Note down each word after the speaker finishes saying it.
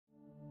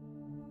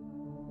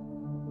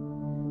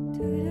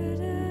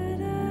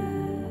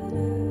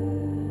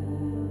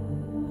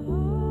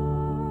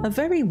A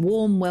very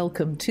warm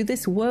welcome to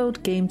this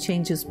World Game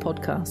Changers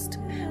podcast,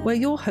 where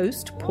your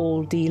host,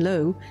 Paul D.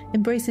 Lowe,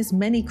 embraces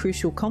many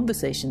crucial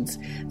conversations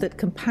that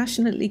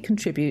compassionately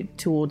contribute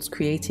towards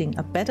creating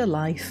a better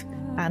life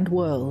and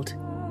world.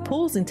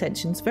 Paul's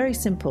intention is very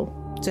simple: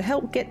 to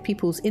help get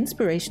people's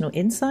inspirational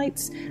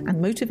insights and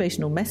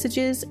motivational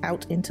messages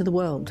out into the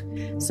world,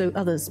 so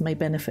others may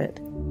benefit.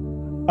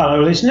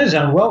 Hello listeners,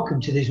 and welcome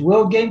to this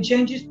World Game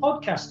Changers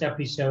podcast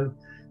episode,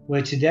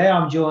 where today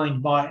I'm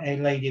joined by a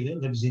lady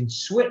that lives in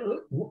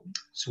Switzerland.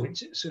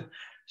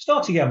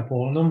 Start again,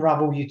 Paul, and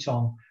unravel your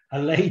tongue. A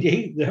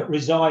lady that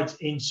resides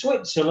in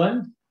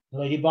Switzerland, a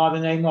lady by the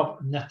name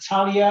of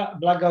Natalia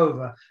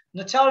Blagova.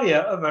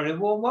 Natalia, a very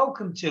warm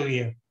welcome to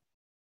you.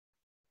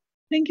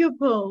 Thank you,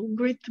 Paul.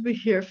 Great to be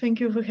here. Thank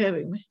you for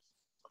having me.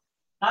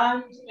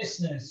 And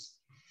listeners,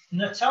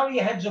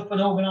 Natalia heads up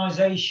an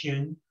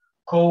organisation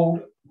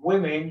called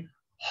Women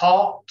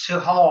Heart to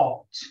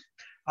Heart.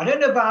 I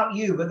don't know about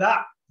you, but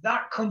that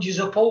conjures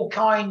up all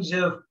kinds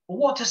of, well,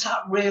 what does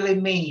that really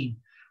mean?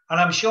 And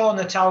I'm sure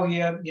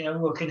Natalia,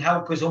 can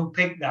help us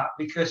unpick that,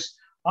 because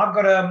I've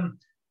got,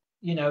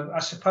 I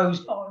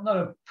suppose, not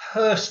a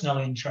personal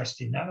interest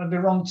in that. I'd be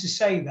wrong to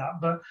say that,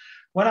 but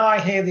when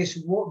I hear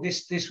these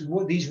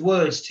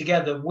words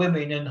together,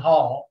 women and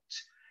heart,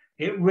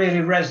 it really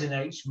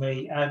resonates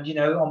me. And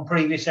on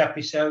previous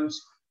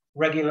episodes,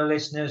 regular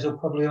listeners will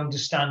probably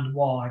understand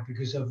why,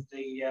 because of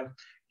the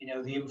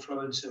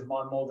influence of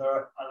my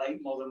mother, my late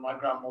mother, my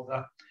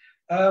grandmother.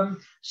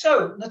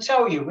 So,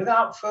 Natalia,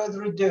 without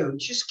further ado,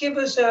 just give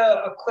us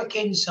a quick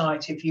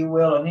insight, if you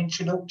will, an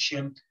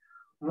introduction.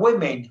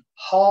 Women,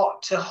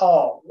 heart to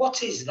heart.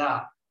 What is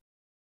that?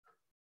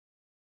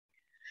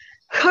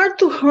 Heart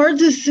to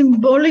heart is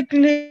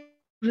symbolically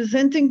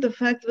presenting the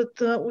fact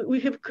that we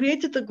have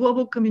created a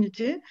global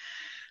community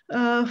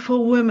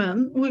for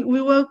women.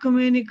 We welcome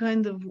any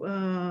kind of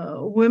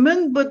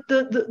women, but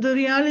the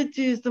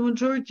reality is the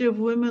majority of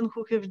women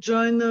who have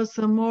joined us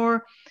are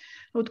more,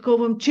 I would call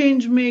them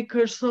change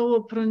makers,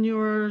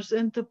 solopreneurs,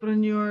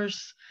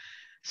 entrepreneurs,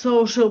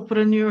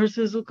 socialpreneurs,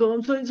 as we call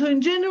them. So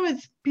in general,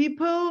 it's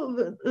people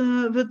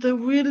that are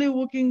really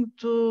looking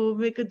to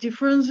make a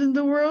difference in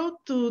the world,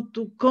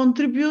 to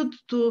contribute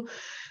to,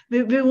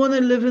 they want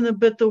to live in a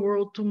better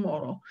world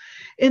tomorrow.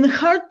 And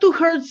heart to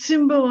heart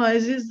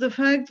symbolizes the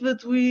fact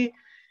that we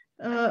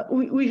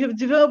have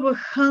developed a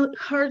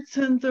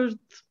heart-centered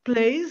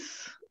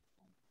place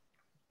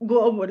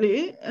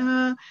globally,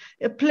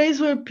 a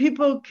place where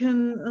people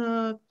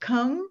can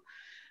come.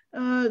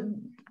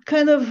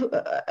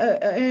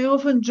 I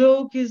often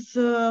joke is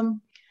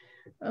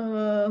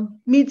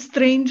meet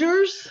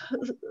strangers,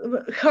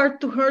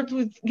 heart to heart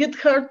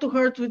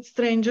with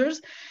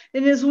strangers,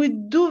 and as we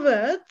do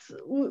that,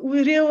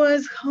 we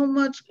realize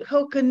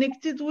how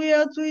connected we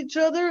are to each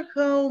other,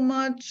 how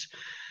much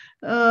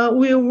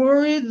we are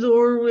worried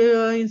or we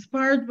are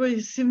inspired by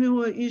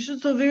similar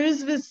issues. So there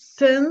is this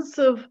sense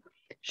of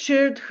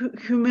shared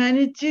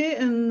humanity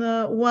and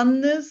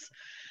oneness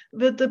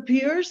that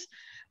appears.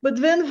 But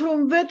then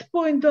from that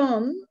point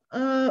on,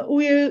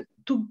 we're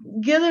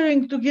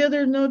gathering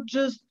together not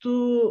just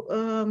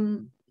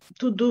to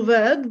do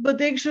that, but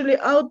actually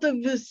out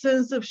of this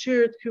sense of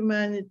shared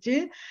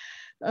humanity,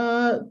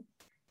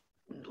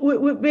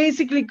 we're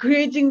basically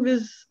creating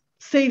this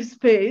safe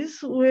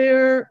space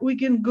where we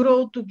can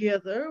grow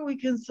together, we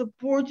can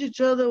support each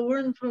other,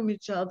 learn from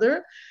each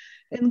other,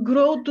 and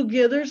grow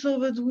together so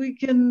that we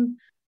can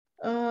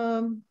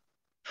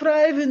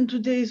thrive in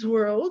today's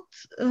world,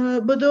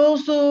 but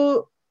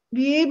also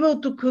be able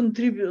to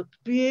contribute,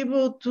 be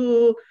able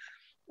to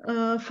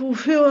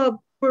fulfill our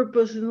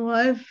purpose in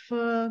life,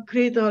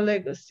 create our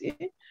legacy.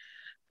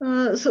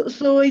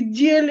 So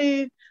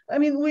ideally,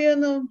 we are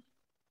on a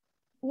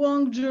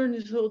long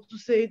journey, so to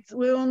say.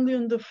 We're only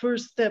on the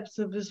first steps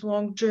of this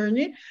long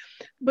journey,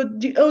 but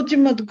the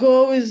ultimate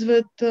goal is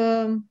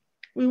that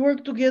we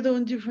work together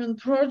on different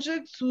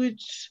projects,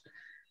 which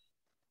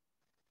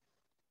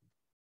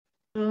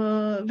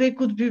they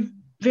could be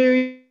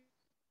very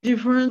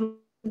different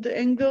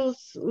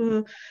angles.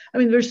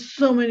 There's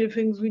so many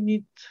things we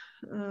need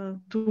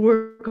to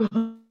work on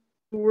in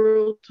the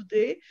world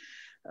today,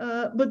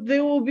 but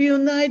they will be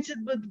united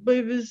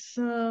by this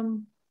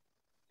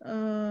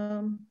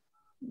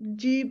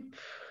deep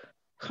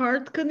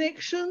heart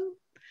connection.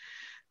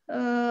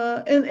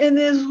 And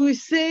as we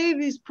say,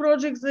 these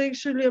projects are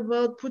actually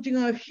about putting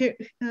our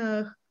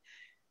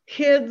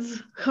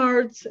heads,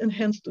 hearts, and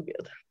hands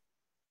together.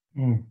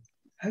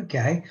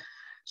 Okay.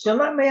 So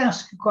let me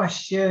ask a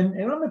question.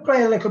 Let me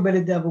play a little bit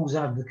of devil's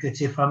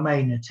advocate, if I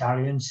may,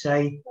 Natalia, and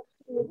say,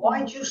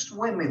 why just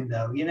women,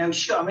 though?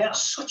 Sure,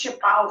 that's such a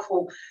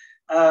powerful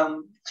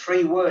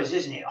 3 words,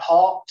 isn't it?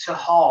 Heart to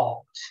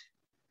heart.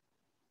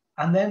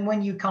 And then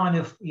when you kind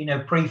of,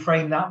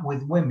 pre-frame that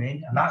with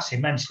women, and that's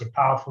immensely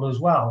powerful as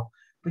well.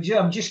 But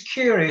I'm just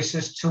curious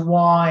as to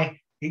why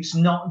it's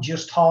not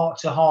just heart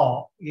to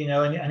heart,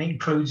 and it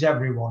includes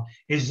everyone.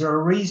 Is there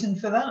a reason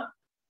for that?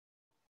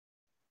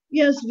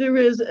 Yes, there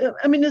is.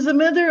 I mean, as a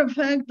matter of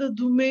fact, the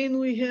domain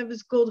we have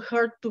is called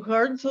Heart to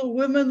Heart. So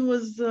women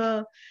is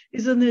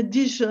an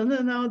addition,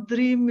 and our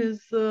dream is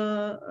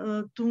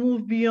to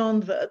move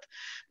beyond that.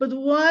 But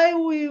why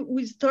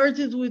we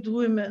started with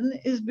women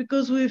is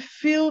because we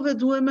feel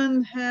that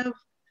women have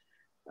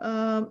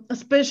a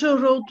special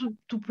role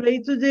to play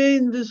today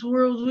in this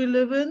world we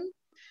live in.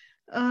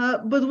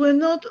 But we're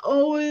not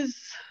always.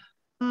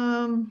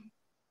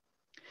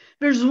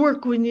 There's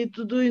work we need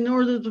to do in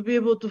order to be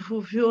able to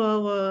fulfill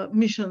our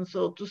mission,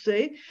 so to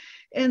say.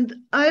 And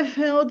I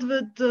felt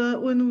that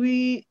when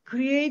we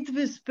create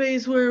this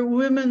space where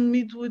women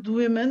meet with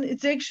women,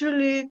 it's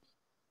actually,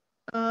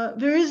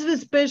 there is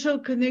this special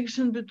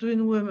connection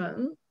between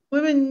women.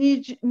 Women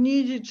need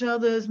each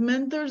other as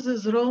mentors,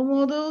 as role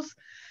models.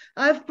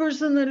 I've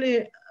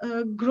personally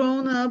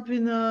grown up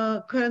in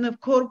a kind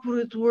of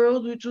corporate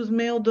world which was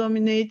male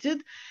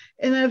dominated,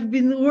 and I've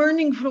been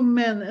learning from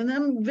men, and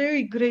I'm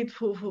very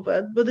grateful for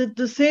that. But at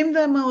the same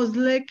time, I was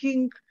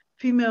lacking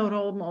female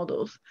role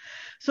models.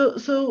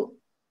 So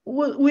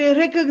we're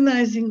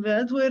recognizing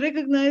that. We're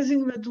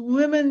recognizing that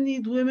women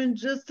need women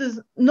just as,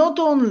 not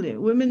only,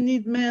 women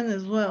need men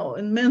as well,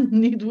 and men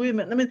need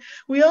women. I mean,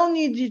 we all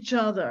need each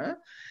other.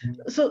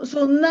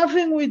 So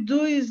nothing we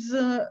do is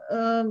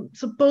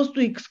supposed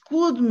to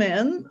exclude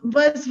men.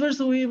 Vice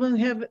versa, we even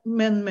have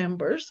men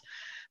members.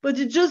 But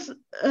it just,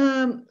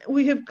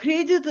 we have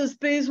created a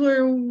space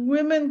where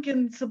women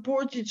can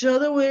support each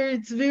other, where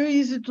it's very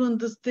easy to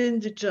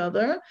understand each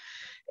other.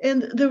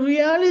 And the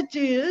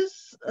reality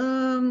is,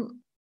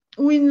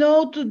 we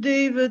know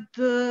today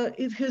that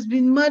it has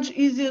been much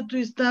easier to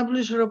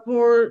establish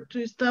rapport,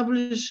 to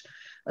establish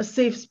a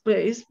safe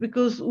space,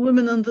 because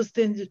women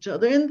understand each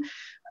other. And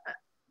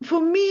for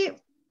me,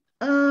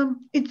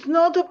 it's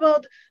not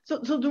about, so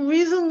the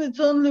reason it's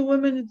only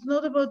women, it's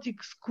not about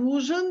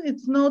exclusion,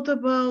 it's not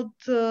about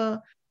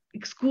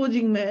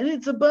excluding men,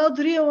 it's about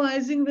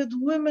realizing that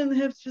women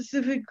have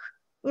specific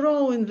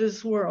role in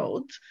this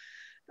world.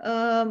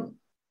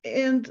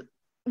 And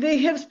they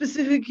have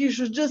specific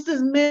issues, just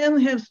as men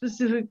have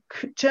specific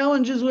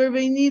challenges where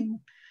they need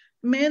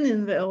men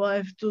in their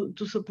life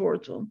to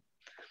support them.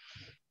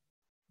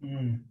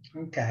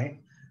 Okay.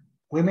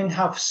 Women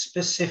have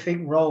specific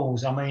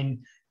roles. I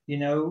mean, you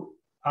know,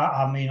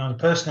 I mean, on a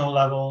personal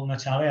level,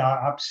 Natalia,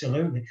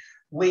 absolutely.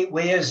 We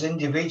as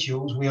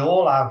individuals, we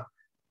all have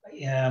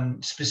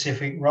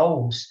specific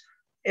roles,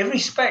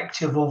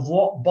 irrespective of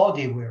what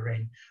body we're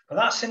in. But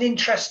that's an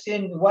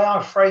interesting way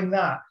I frame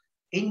that,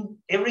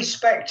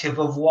 irrespective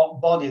of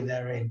what body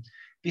they're in.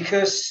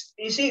 Because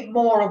is it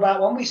more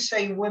about, when we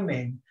say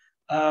women,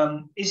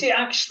 is it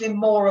actually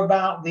more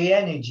about the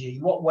energy,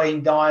 what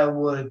Wayne Dyer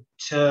would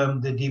term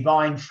the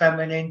divine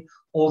feminine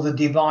or the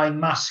divine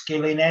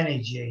masculine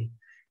energy?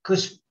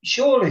 Because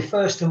surely,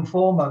 first and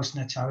foremost,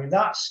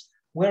 Natalia,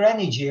 we're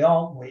energy,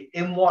 aren't we?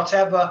 In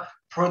whatever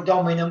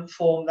predominant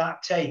form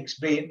that takes,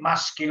 be it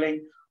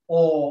masculine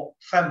or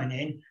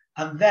feminine.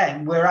 And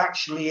then we're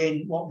actually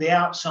in what the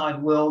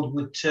outside world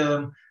would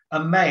term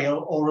a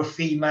male or a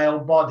female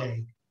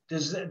body.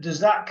 Does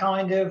that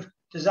land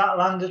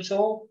at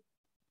all?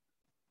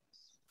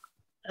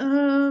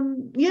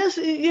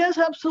 Yes,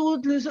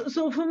 absolutely.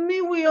 So for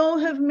me, we all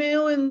have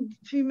male and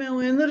female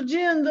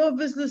energy, and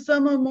obviously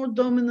some are more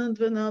dominant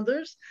than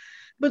others.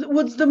 But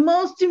what's the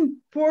most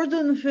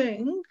important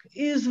thing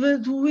is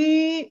that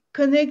we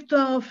connect to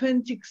our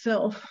authentic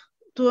self,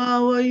 to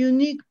our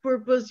unique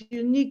purpose,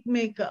 unique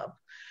makeup.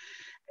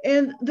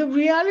 And the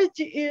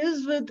reality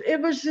is that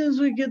ever since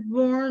we get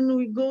born,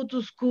 we go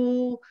to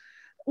school,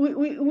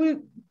 we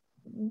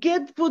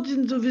get put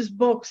into these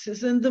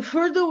boxes, and the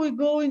further we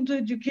go into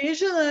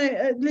education,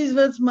 at least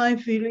that's my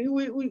feeling,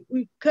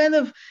 we kind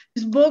of,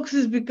 these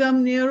boxes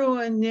become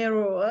narrower and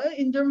narrower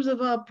in terms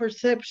of our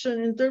perception,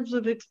 in terms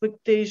of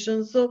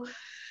expectations. So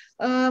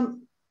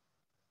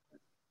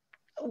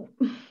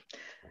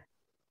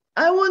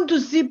I want to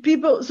see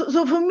people,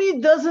 so for me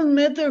it doesn't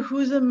matter who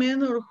is a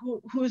man or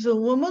who is a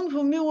woman.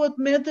 For me what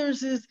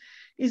matters is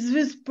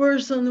this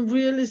person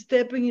really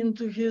stepping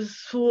into his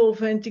full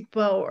authentic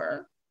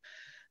power.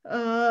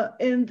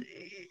 And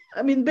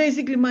I mean,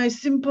 basically my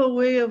simple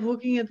way of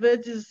looking at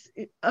that is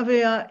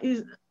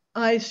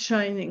eyes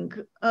shining.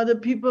 Are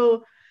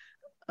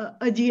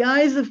the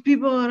eyes of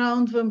people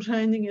around them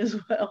shining as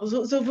well?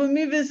 So for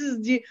me, this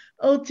is the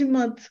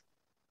ultimate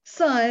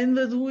sign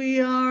that we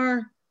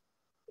are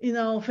in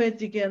our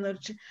authentic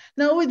energy.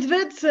 Now, with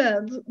that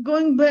said,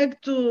 going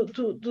back to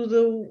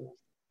the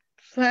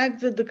fact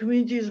that the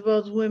community is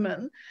about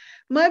women,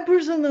 my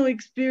personal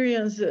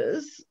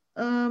experiences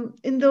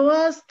in the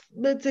last,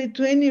 let's say,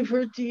 20,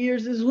 30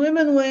 years, as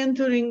women were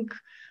entering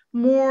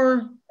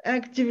more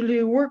actively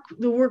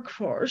the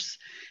workforce,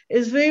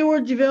 as they were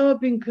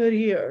developing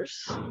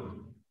careers,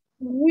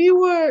 we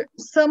were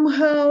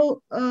somehow,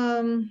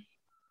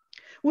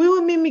 we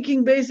were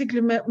mimicking basically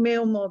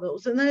male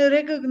models. And I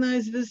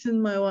recognize this in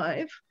my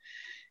life.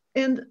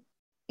 And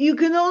you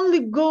can only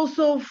go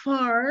so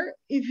far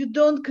if you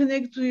don't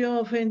connect to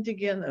your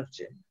authentic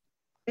energy.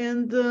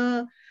 And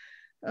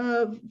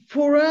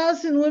For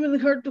us in Women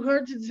Heart to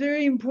Heart, it's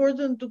very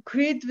important to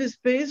create this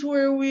space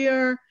where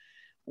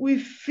we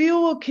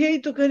feel okay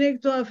to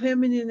connect to our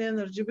feminine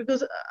energy,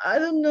 because I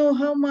don't know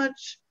how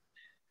much,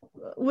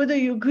 whether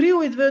you agree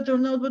with that or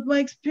not, but my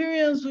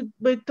experience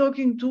by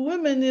talking to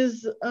women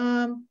is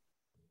a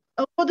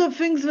lot of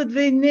things that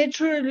they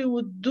naturally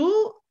would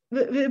do,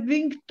 they're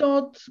being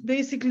taught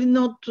basically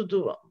not to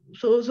do.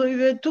 So if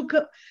they're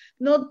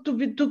not to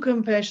be too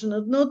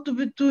compassionate, not to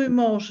be too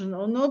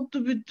emotional, not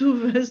to be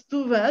too this,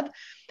 too that.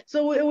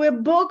 So we're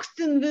boxed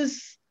in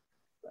this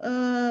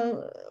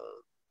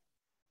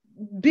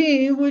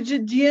being, which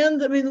at the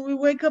end, I mean, we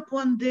wake up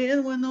one day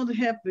and we're not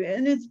happy.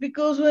 And it's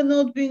because we're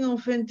not being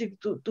authentic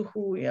to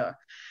who we are.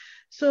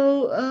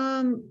 So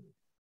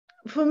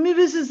for me,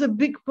 this is a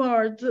big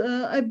part.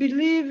 I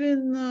believe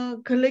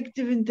in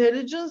collective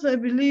intelligence. I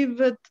believe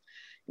that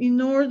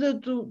in order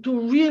to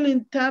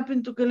really tap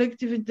into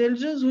collective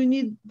intelligence, we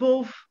need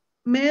both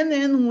men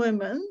and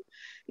women.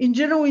 In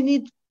general, we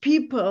need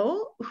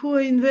people who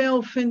are in their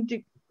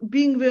authentic,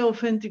 being their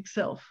authentic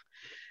self,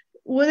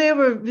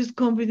 whatever this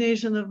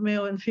combination of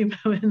male and female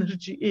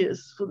energy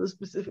is for the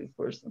specific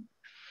person.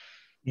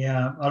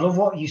 Yeah, I love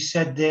what you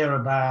said there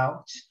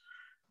about,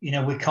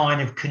 we're kind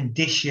of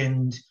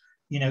conditioned,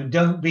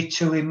 don't be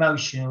too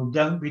emotional,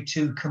 don't be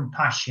too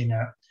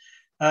compassionate.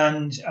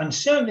 And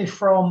certainly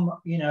from,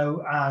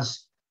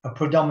 as a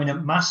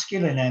predominant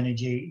masculine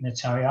energy,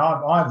 Natalia,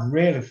 I've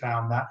really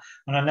found that.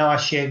 And I know I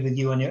shared with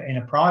you in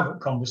a private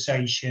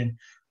conversation,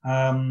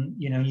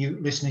 you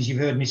listeners, you've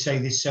heard me say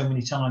this so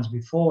many times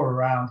before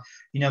around,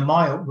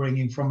 my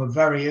upbringing from a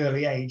very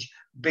early age,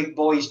 big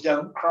boys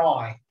don't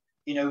cry,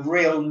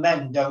 real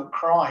men don't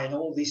cry, and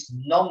all this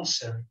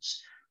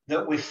nonsense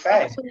that we're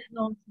fed. So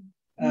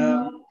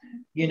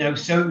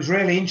it was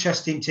really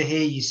interesting to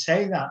hear you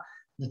say that,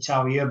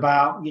 Natalia,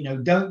 about,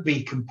 don't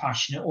be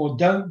compassionate or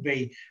don't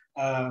be,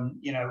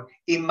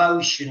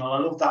 emotional. I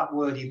love that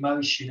word,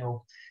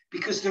 emotional,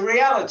 because the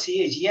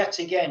reality is, yet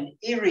again,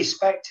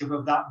 irrespective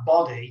of that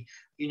body,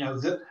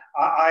 that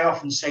I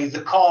often say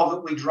the car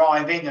that we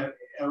drive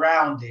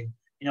around in,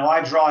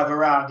 I drive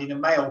around in a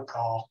male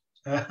car,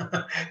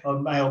 a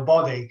male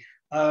body.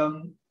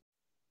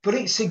 But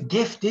it's a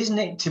gift, isn't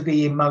it, to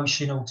be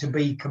emotional, to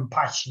be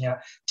compassionate,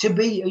 to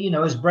be,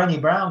 as Brené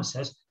Brown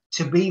says,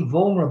 to be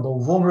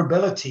vulnerable.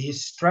 Vulnerability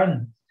is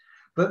strength.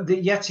 But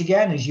yet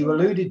again, as you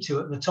alluded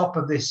to at the top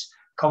of this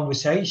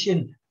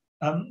conversation,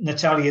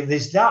 Natalia,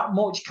 there's that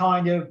much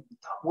kind of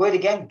word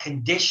again,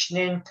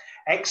 conditioning,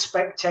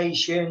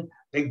 expectation.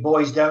 Big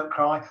boys don't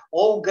cry.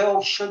 All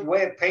girls should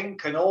wear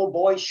pink and all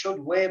boys should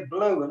wear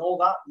blue and all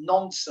that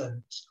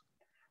nonsense.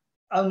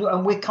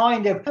 And we're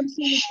kind of,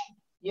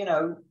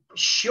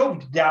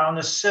 shoved down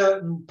a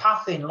certain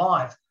path in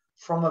life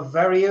from a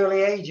very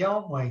early age,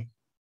 aren't we?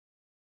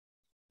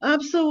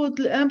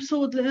 Absolutely.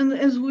 And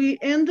as we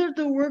enter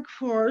the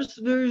workforce,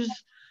 there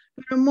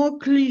are more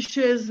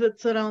cliches that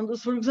surround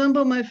us. For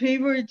example, my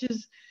favorite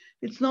is,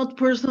 it's not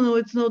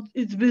personal,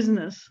 it's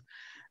business.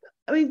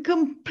 I mean,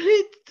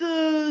 complete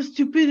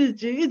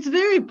stupidity. It's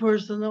very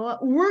personal.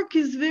 Work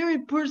is very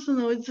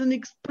personal. It's an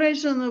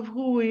expression of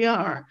who we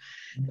are.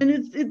 And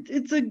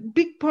it's a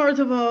big part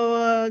of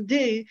our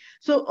day.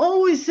 So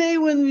all we say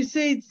when we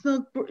say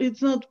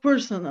it's not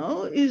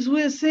personal is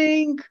we're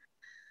saying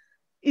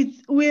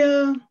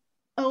we're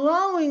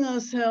allowing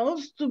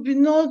ourselves to be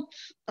not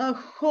a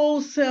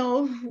whole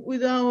self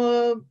with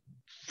our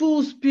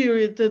full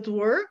spirit at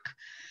work,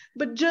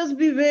 but just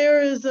be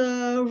there as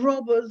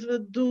robots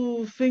that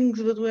do things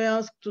that we're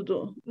asked to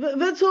do.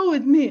 That's all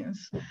it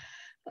means.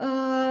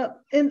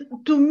 And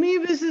to me,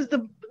 this is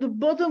the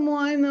bottom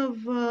line of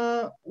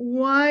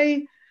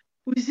why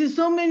we see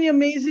so many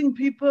amazing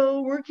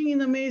people working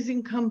in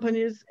amazing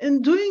companies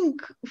and doing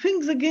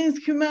things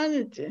against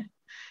humanity.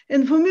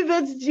 And for me,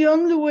 that's the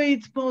only way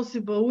it's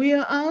possible. We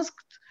are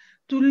asked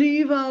to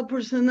leave our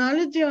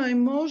personality, our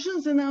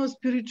emotions, and our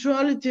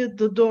spirituality at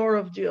the door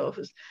of the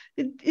office.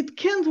 It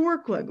can't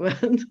work like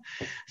that.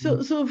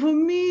 So for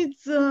me,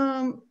 it's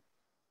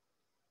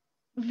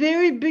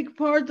very big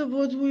part of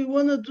what we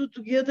want to do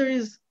together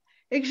is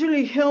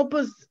actually help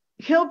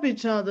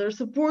each other,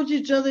 support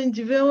each other in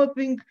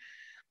developing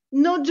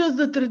not just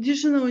the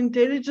traditional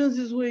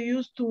intelligences we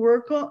used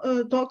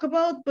to talk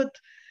about, but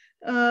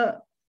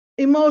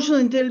emotional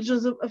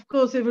intelligence. Of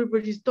course,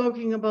 everybody's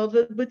talking about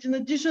that, but in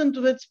addition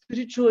to that,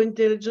 spiritual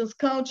intelligence,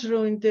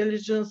 cultural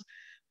intelligence,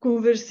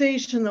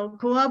 conversational,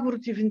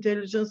 collaborative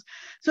intelligence.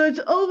 So it's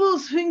all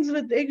those things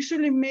that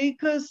actually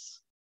make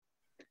us,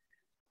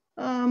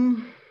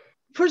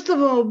 first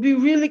of all, be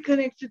really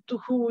connected to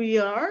who we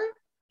are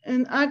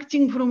and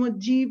acting from a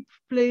deep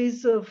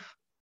place of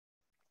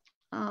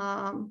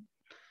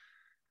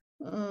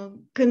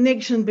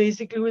connection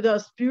basically with our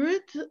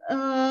spirit,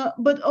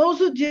 but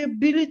also the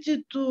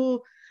ability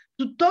to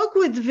talk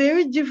with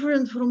very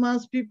different from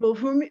us people.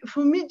 For me,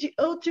 the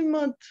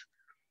ultimate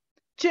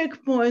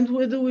checkpoint,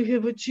 whether we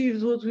have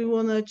achieved what we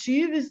want to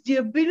achieve, is the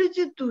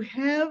ability to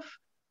have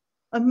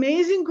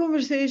amazing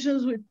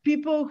conversations with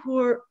people who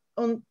are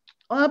on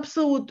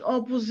absolute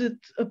opposite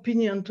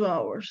opinion to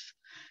ours.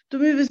 to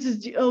me, this is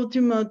the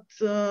ultimate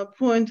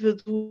point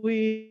that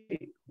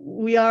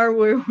we are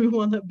where we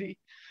want to be.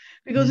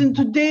 Because in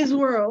today's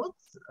world,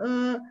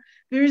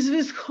 there is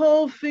this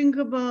whole thing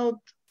about,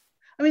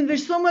 I mean,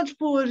 there's so much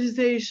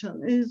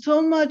polarization and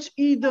so much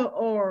either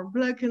or,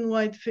 black and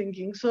white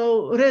thinking,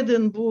 so red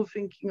and blue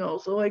thinking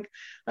also. Like,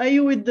 are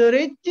you with the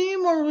red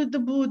team or with the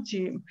blue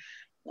team?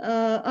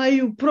 Are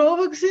you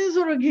pro-vaccines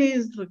or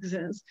against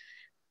vaccines?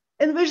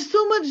 And there's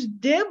so much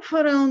depth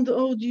around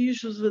all the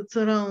issues that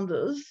surround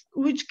us,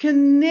 which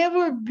can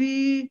never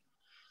be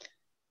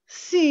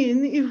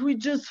seen if we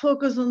just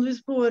focus on this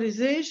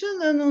polarization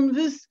and on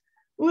this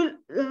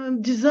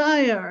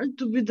desire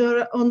to be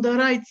on the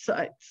right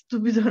side, to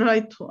be the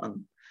right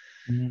one.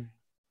 Let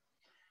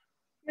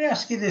me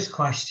ask you this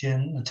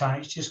question, Natalia.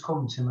 It's just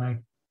come to me.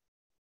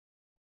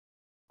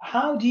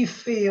 How do you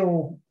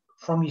feel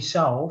from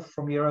yourself,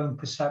 from your own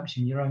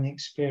perception, your own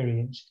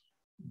experience?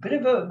 A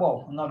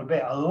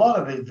lot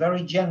of it,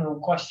 very general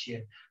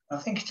question. I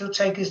think it'll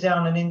take us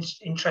down an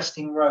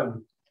interesting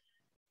road.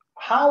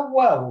 How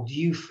well do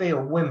you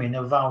feel women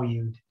are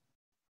valued?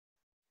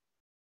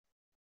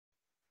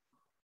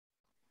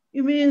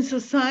 You mean in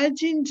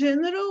society in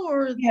general,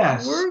 or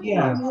yes, work?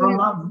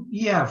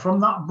 Yeah, from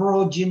that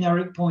broad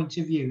generic point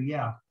of view,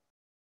 yeah.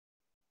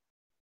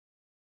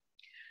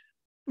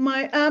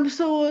 My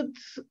absolute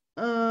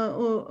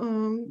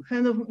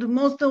kind of the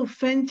most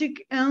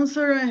authentic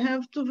answer I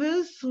have to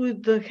this,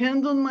 with the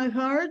hand on my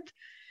heart,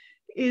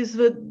 is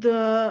that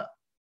the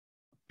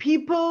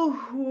people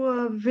who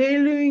are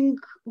valuing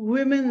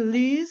women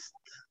least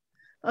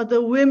are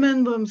the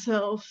women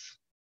themselves.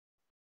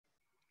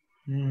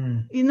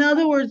 In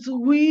other words,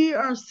 we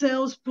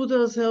ourselves put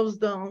ourselves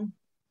down.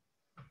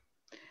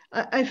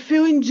 I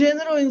feel in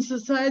general in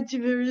society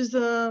there is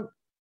a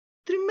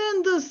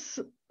tremendous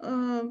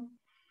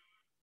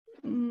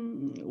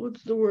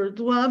what's the word,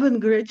 love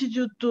and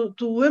gratitude to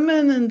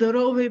women and the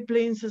role they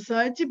play in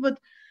society. But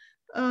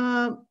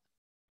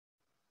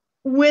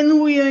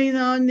when we are in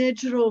our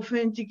natural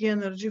authentic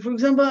energy, for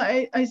example,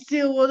 I see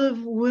a lot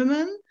of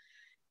women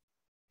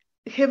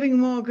having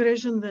more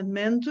aggression than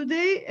men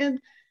today, and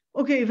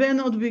okay, they're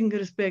not being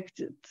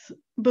respected.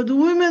 But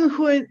women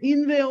who are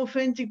in their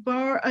authentic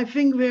power, I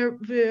think they're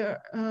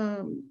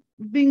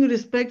being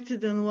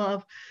respected and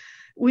loved.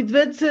 With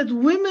that said,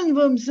 women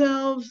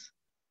themselves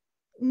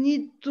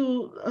need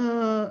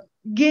to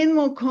gain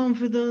more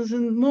confidence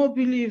and more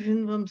belief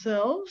in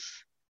themselves.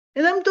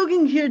 And I'm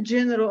talking here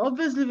general.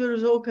 Obviously,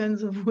 there's all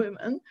kinds of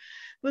women,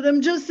 but I'm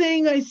just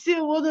saying I see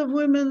a lot of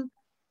women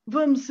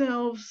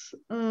themselves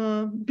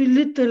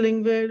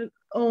belittling their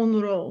own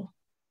role,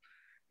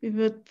 if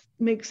that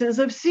makes sense.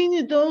 I've seen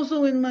it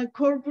also in my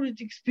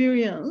corporate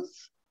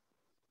experience.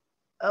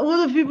 A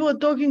lot of people are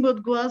talking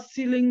about glass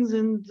ceilings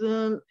and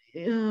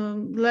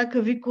lack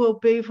of equal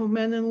pay for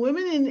men and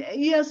women. And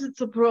yes,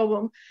 it's a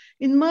problem.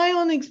 In my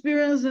own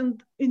experience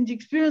and in the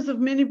experience of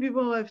many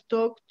people I've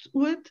talked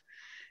with,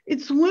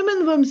 it's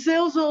women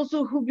themselves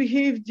also who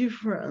behave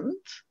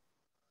different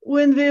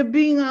when they're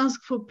being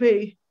asked for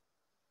pay.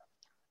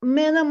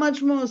 Men are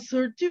much more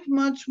assertive,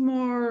 much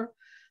more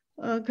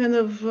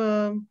they've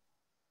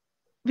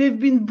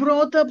been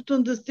brought up to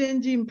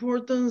understand the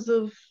importance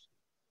of,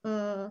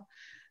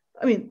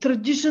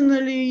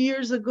 traditionally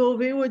years ago,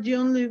 they were the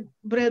only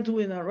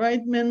breadwinner,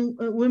 right?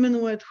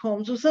 Women were at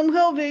home. So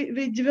somehow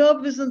they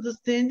developed this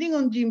understanding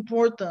on the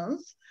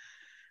importance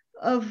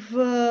of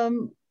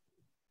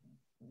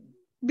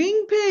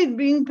being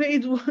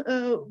paid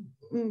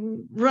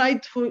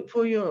right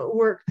for your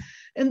work.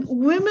 And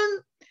women,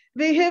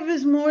 they have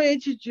this more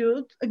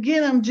attitude.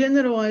 Again, I'm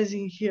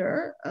generalizing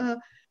here.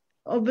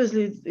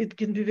 Obviously, it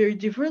can be very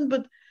different,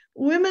 but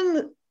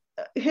women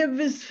have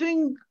this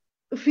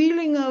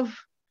feeling of,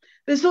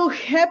 they're so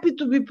happy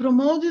to be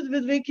promoted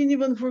that they can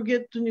even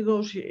forget to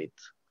negotiate.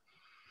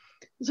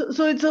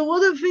 So it's a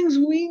lot of things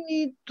we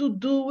need to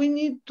do. We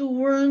need to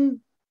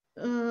learn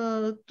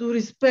to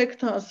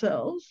respect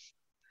ourselves.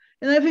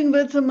 And I think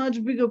that's a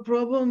much bigger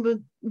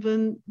problem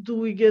than do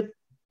we get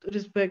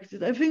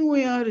respected. I think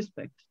we are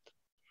respected.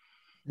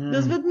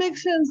 Does that make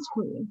sense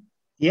for you?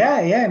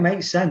 Yeah, it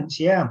makes sense,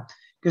 yeah.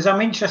 Because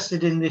I'm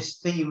interested in this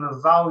theme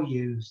of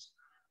values,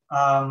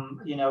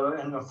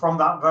 and from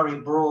that very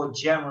broad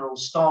general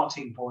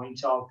starting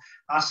point of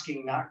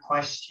asking that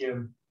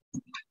question.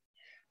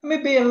 Let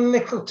me be a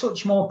little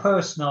touch more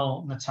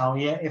personal,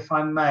 Natalia, if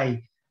I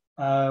may,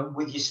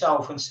 with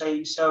yourself, and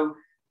say, so,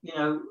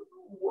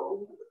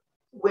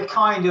 we're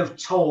kind of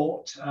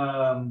taught,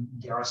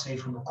 dare I say,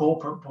 from a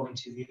corporate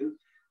point of view,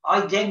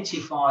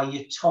 identify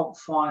your top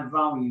 5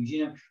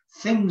 values,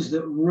 things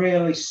that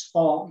really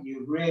spark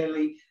you,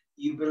 really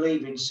you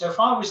believe in. So if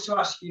I was to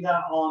ask you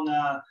that on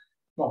a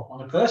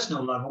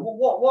personal level,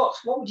 what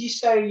would you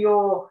say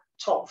your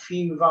top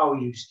few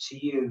values to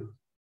you?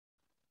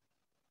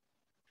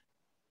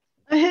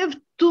 I have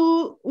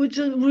 2 which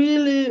are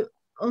really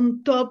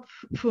on top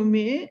for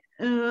me.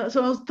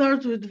 So I'll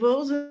start with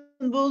those,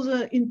 and those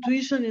are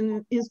intuition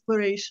and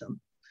inspiration.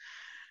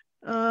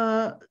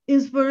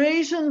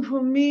 Inspiration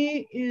for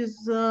me is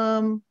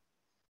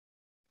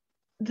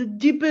the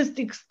deepest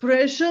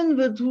expression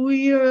that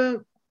we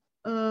are,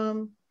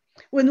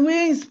 when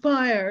we're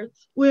inspired,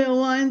 we're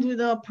aligned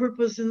with our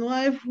purpose in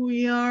life,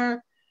 we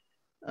are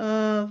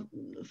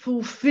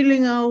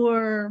fulfilling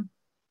our,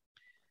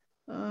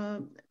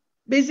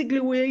 basically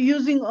we're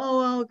using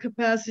all our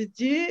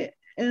capacity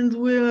and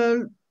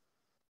we're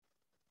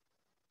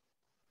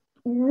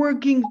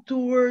working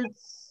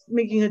towards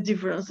making a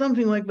difference,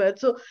 something like that.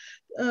 So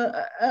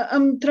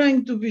I'm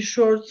trying to be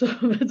short, so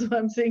that's why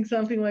I'm saying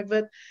something like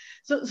that.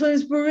 So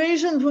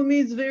inspiration for me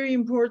is very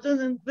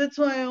important, and that's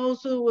why I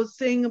also was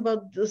saying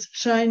about the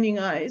shining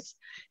eyes.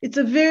 It's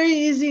a very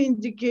easy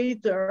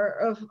indicator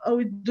of are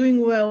we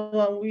doing well,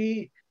 are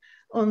we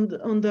on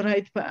the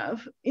right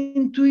path.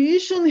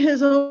 Intuition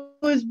has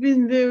always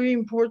been very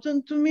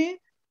important to me.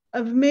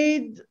 I've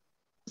made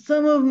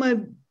some of my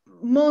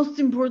most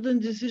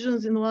important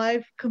decisions in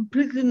life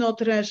completely not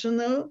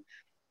rational.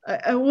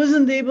 I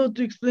wasn't able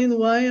to explain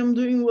why I'm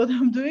doing what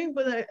I'm doing,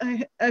 but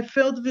I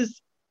felt this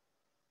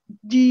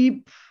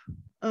deep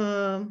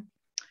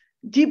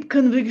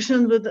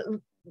conviction that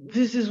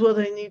this is what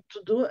I need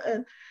to do.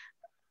 And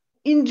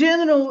in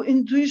general,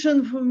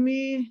 intuition for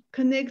me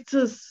connects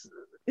us,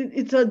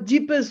 it's our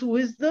deepest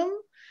wisdom,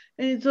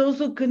 and it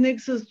also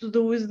connects us to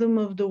the wisdom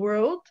of the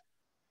world.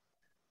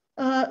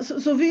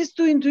 So these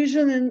two,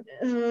 intuition and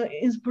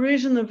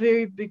inspiration, are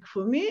very big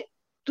for me.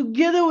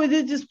 Together with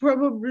it is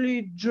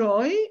probably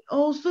joy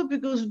also,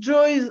 because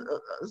joy is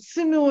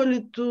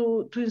similarly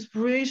to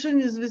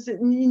inspiration, is this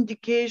an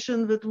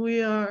indication that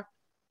we are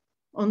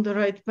on the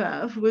right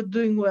path, we're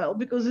doing well,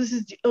 because this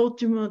is the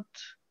ultimate,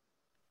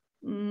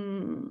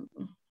 the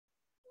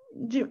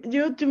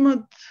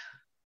ultimate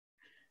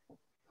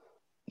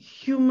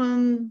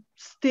human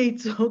state,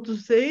 so to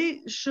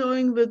say,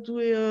 showing that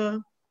we are,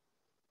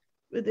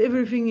 that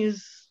everything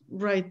is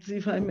right,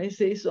 if I may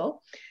say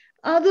so.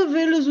 Other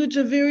values which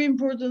are very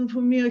important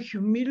for me are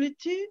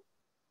humility,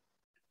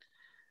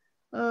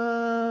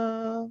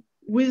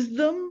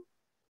 wisdom,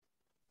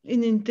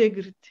 and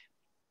integrity.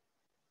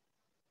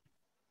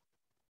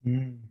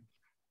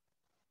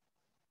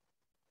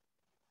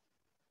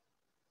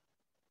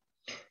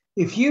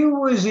 If you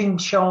was in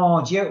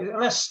charge,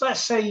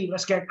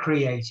 let's get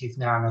creative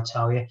now,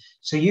 Natalia.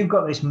 So you've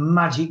got this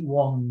magic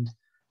wand,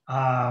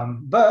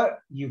 but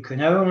you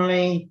can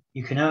only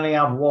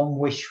have one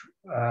wish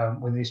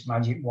with this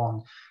magic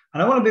wand.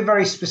 And I want to be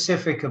very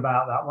specific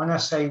about that when I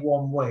say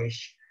one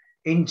wish,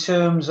 in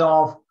terms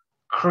of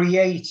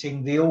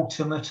creating the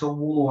ultimate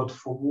award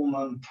for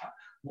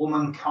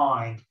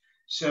womankind.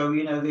 So,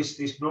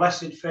 this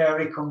blessed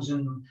fairy comes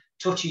and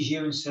touches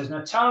you and says,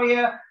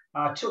 Natalia,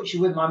 I touch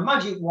you with my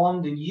magic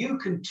wand, and you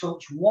can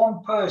touch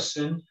one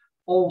person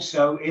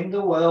also in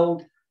the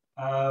world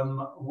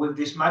with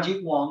this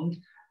magic wand,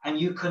 and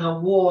you can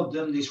award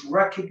them this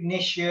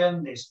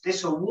recognition,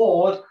 this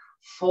award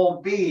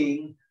for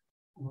being.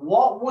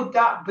 What would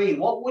that be?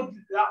 What would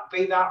that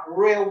be, that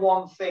real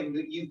one thing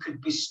that you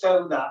could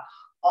bestow that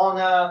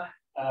honor,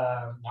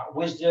 that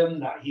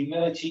wisdom, that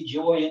humility,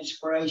 joy,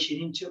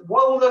 inspiration into?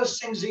 What are those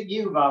things that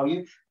you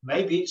value?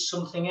 Maybe it's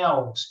something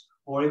else.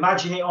 Or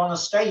imagine it on a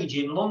stage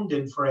in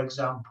London, for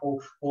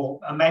example, or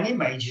many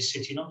major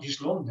cities, not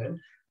just London,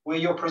 where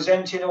you're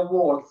presenting an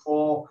award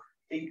for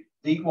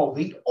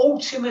the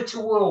ultimate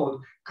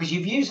award, because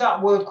you've used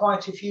that word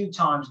quite a few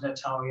times,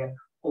 Natalia,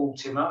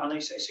 ultimate, and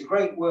it's a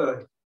great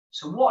word.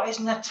 So what is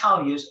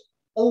Natalia's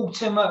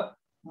ultimate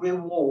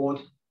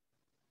reward,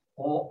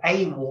 or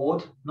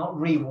award, not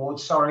reward,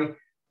 sorry,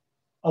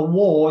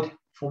 award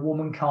for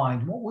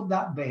womankind? What would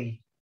that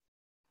be?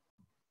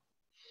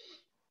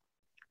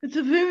 It's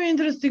a very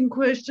interesting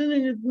question,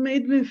 and it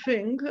made me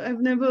think.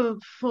 I've never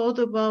thought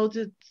about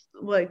it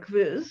like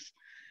this.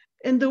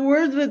 And the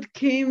word that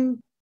came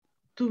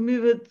to me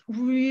that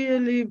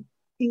really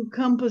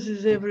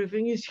encompasses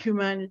everything is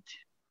humanity.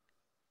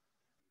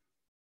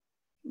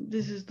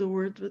 This is the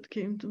word that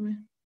came to me.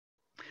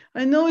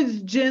 I know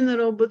it's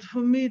general, but for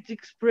me it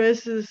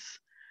expresses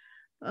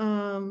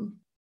a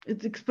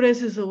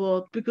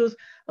lot, because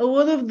a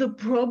lot of the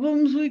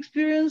problems we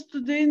experience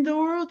today in the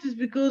world is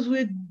because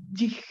we're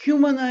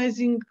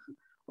dehumanizing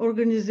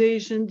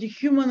organization,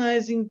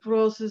 dehumanizing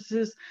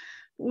processes.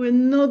 We're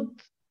not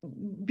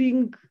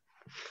being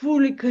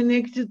fully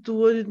connected to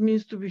what it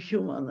means to be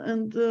human.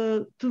 And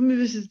to me,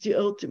 this is the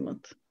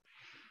ultimate.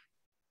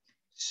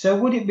 So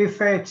would it be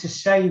fair to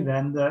say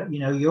then that,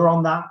 you're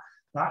on that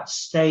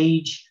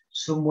stage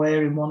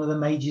somewhere in one of the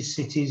major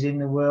cities in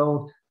the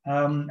world?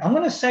 I am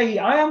going to say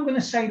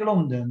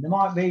London. There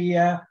might be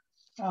a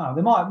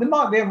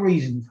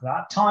reason for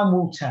that. Time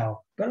will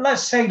tell. But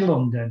let's say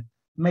London,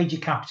 major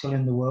capital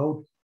in the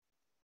world.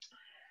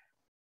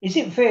 Is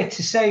it fair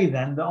to say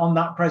then that on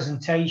that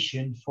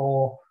presentation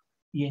for,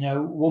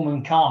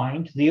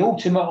 womankind, the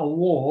ultimate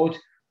award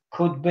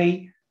could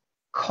be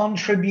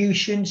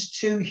contributions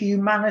to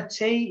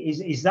humanity?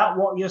 Is that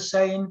what you're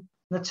saying,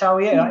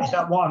 Natalia? Yeah. Is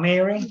that what I'm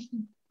hearing?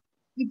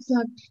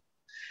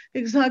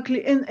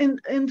 Exactly.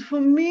 And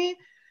for me,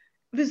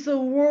 this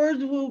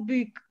award will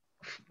be,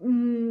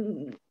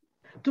 to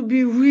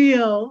be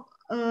real,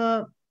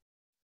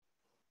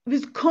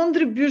 this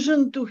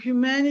contribution to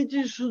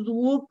humanity should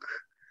look,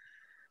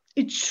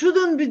 it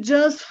shouldn't be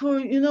just for,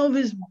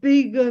 these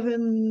bigger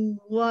than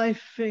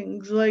life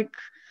things. Like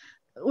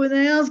when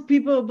I ask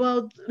people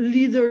about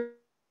leaders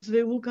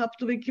they look up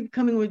to, they keep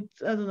coming with,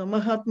 I don't know,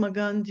 Mahatma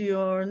Gandhi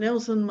or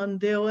Nelson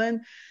Mandela,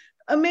 and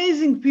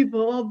amazing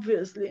people,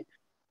 obviously.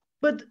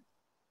 But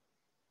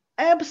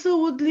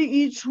absolutely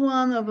each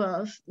one of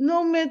us,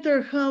 no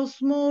matter how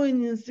small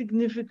and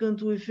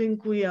insignificant we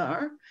think we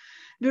are,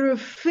 there are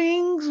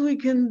things we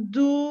can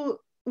do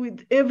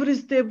with every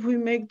step we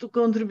make to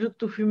contribute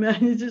to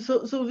humanity.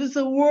 So this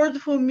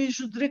award for me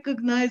should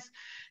recognize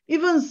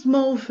even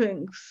small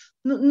things,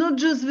 not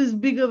just this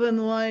bigger than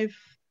life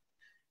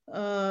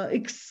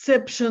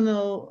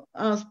exceptional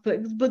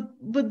aspects,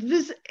 but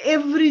this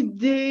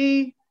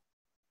everyday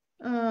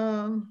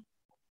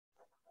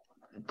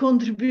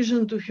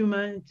contribution to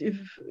humanity.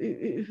 If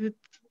it,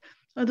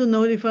 I don't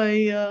know if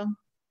I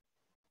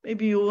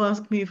maybe you'll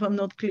ask me if I'm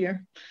not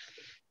clear.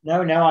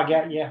 No, I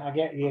get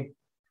you.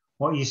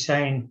 What you're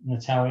saying,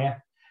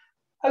 Natalia.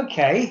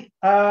 Okay,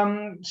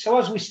 so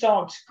as we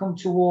start to come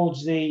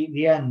towards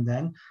the end,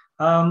 then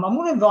I'm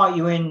going to invite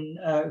you in,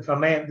 if I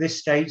may, at this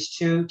stage,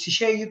 to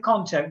share your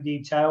contact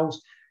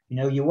details,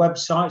 your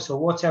websites or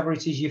whatever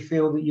it is you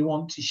feel that you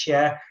want to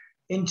share,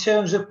 in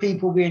terms of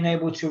people being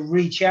able to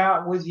reach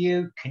out with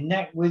you,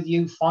 connect with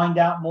you, find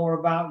out more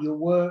about your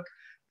work,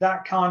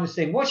 that kind of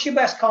thing. What's your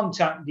best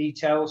contact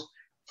details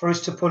for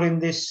us to put in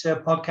this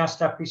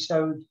podcast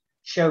episode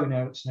show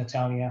notes,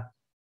 Natalia?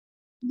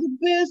 The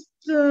best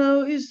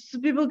is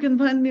people can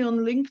find me on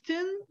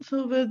LinkedIn,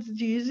 so that's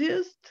the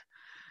easiest.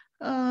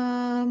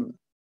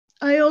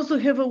 I also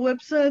have a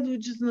website,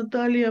 which is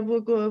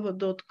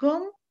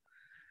nataliavogoeva.com.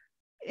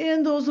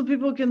 And also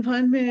people can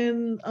find me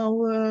in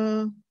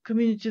our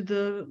community,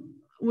 the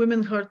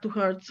Women Heart to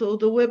Heart. So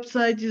the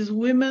website is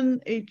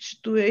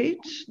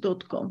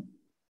womenh2h.com.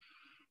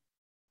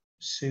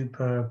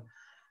 Superb.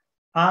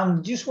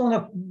 And just want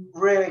to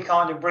really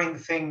kind of bring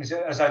things,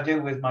 as I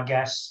do with my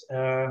guests,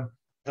 the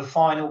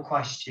final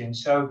question.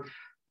 So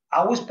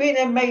I was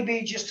being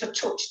maybe just a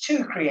touch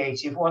too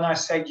creative when I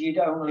said you'd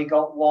only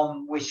got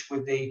one wish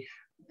with the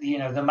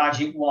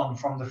magic wand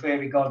from the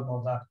fairy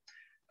godmother.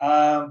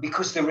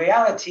 Because the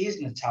reality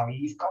is, Natalia,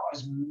 you've got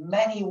as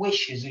many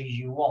wishes as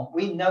you want.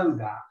 We know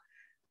that.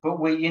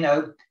 But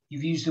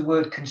you've used the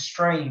word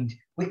constrained.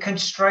 We're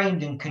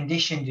constrained and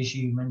conditioned as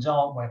humans,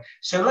 aren't we?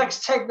 So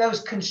let's take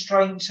those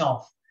constraints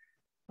off.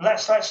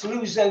 Let's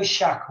lose those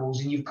shackles.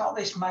 And you've got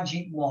this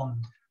magic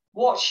wand.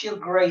 What's your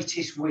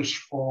greatest wish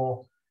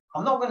for?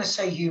 I'm not going to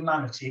say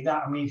humanity.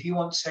 If you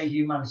want to say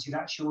humanity,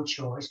 that's your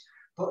choice.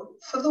 But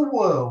for the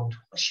world,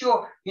 what's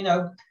your,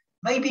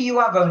 maybe you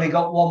have only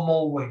got one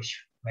more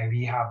wish. Maybe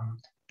you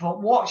haven't.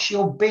 But what's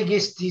your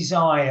biggest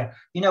desire?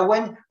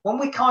 When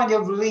we kind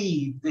of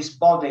leave this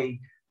body,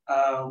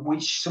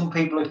 which some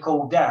people have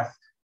called death,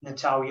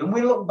 Natalia, and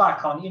we look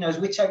back on, as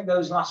we take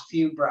those last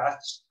few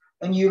breaths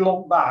and you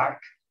look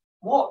back,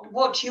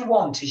 what do you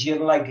want as your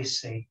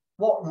legacy?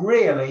 What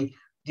really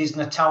does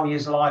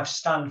Natalia's life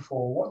stand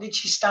for? What did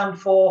she stand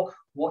for?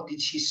 What did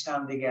she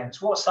stand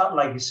against? What's that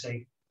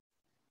legacy?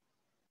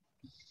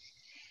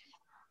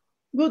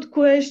 Good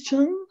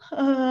question.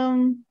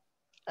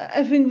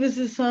 I think this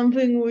is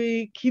something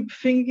we keep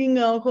thinking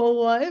our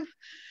whole life.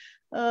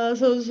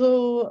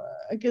 So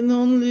I can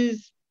only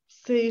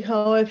say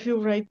how I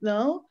feel right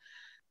now.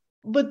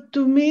 But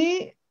to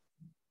me,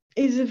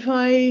 is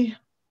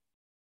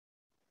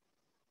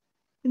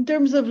in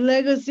terms of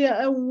legacy,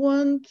 I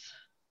want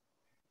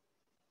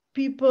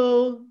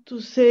people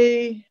to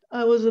say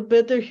I was a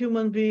better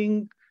human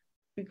being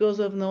because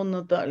I've known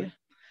Natalia.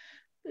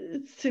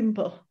 It's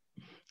simple.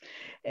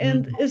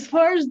 And as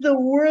far as the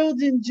world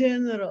in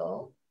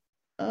general,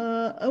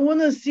 I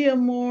want to see a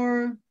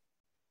more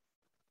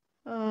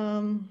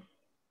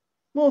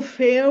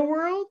fair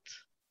world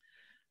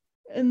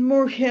and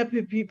more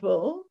happy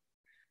people,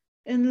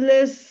 and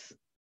less.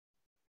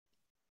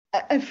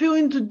 I feel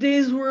in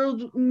today's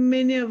world,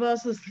 many of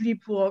us are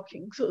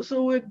sleepwalking.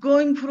 So we're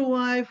going through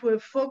life, we're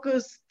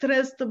focused,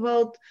 stressed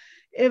about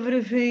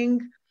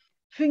everything.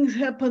 Things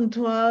happen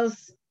to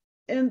us,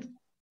 and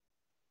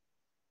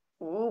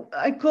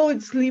I call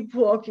it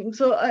sleepwalking.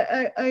 So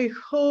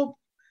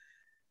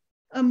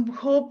I'm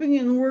hoping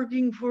and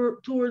working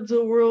towards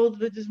a world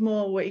that is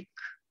more awake.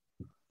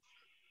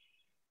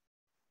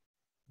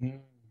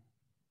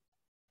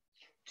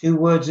 Two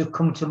words have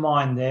come to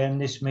mind there, and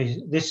this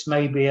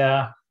may be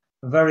a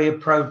very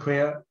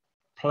appropriate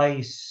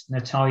place,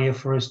 Natalia,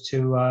 for us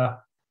to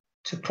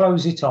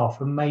close it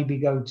off and maybe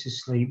go to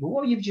sleep. But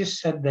what you've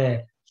just said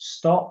there,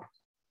 stop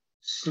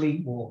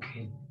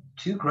sleepwalking.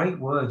 Two great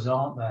words,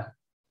 aren't there?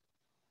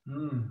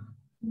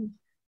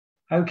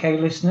 Okay,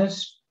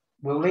 listeners,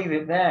 we'll leave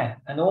it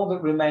there. And all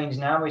that remains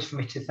now is for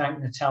me to thank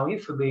Natalia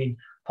for being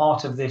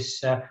part of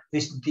this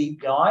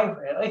deep dive,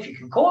 if you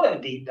can call it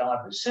a deep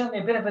dive, but certainly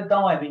a bit of a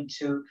dive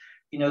into,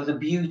 the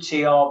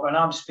beauty of, and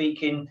I'm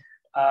speaking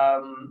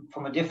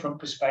from a different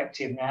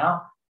perspective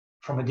now,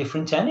 from a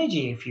different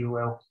energy, if you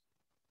will,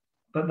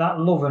 but that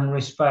love and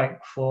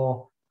respect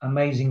for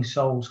amazing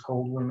souls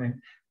called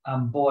women.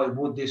 And boy,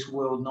 would this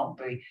world not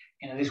be,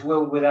 this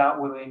world without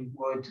women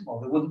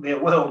there wouldn't be a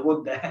world,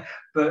 would there?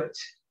 But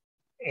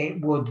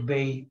it would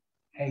be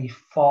a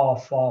far,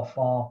 far,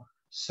 far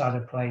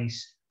sadder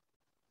place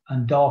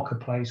and darker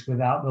place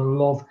without the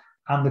love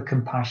and the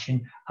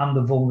compassion and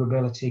the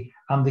vulnerability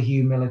and the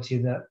humility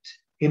that,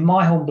 in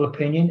my humble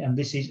opinion, and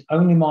this is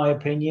only my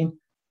opinion,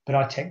 but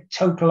I take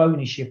total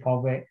ownership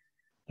of it,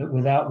 that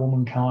without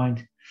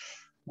womankind,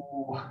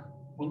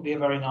 wouldn't be a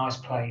very nice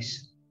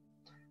place.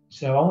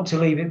 So I want to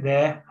leave it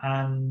there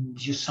and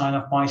just sign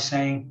off by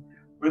saying,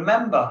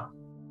 remember,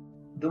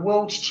 the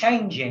world's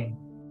changing.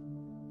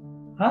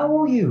 How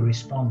will you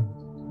respond?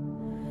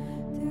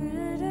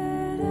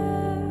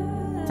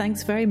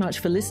 Thanks very much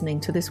for listening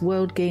to this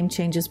World Game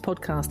Changers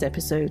podcast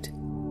episode.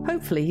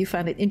 Hopefully you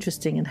found it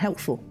interesting and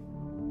helpful.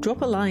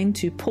 Drop a line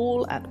to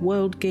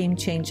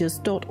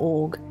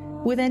paul@worldgamechangers.org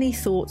with any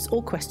thoughts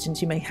or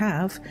questions you may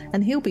have,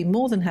 and he'll be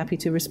more than happy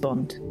to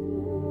respond.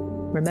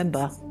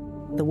 Remember,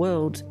 the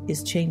world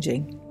is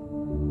changing.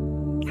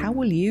 How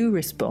will you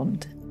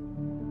respond?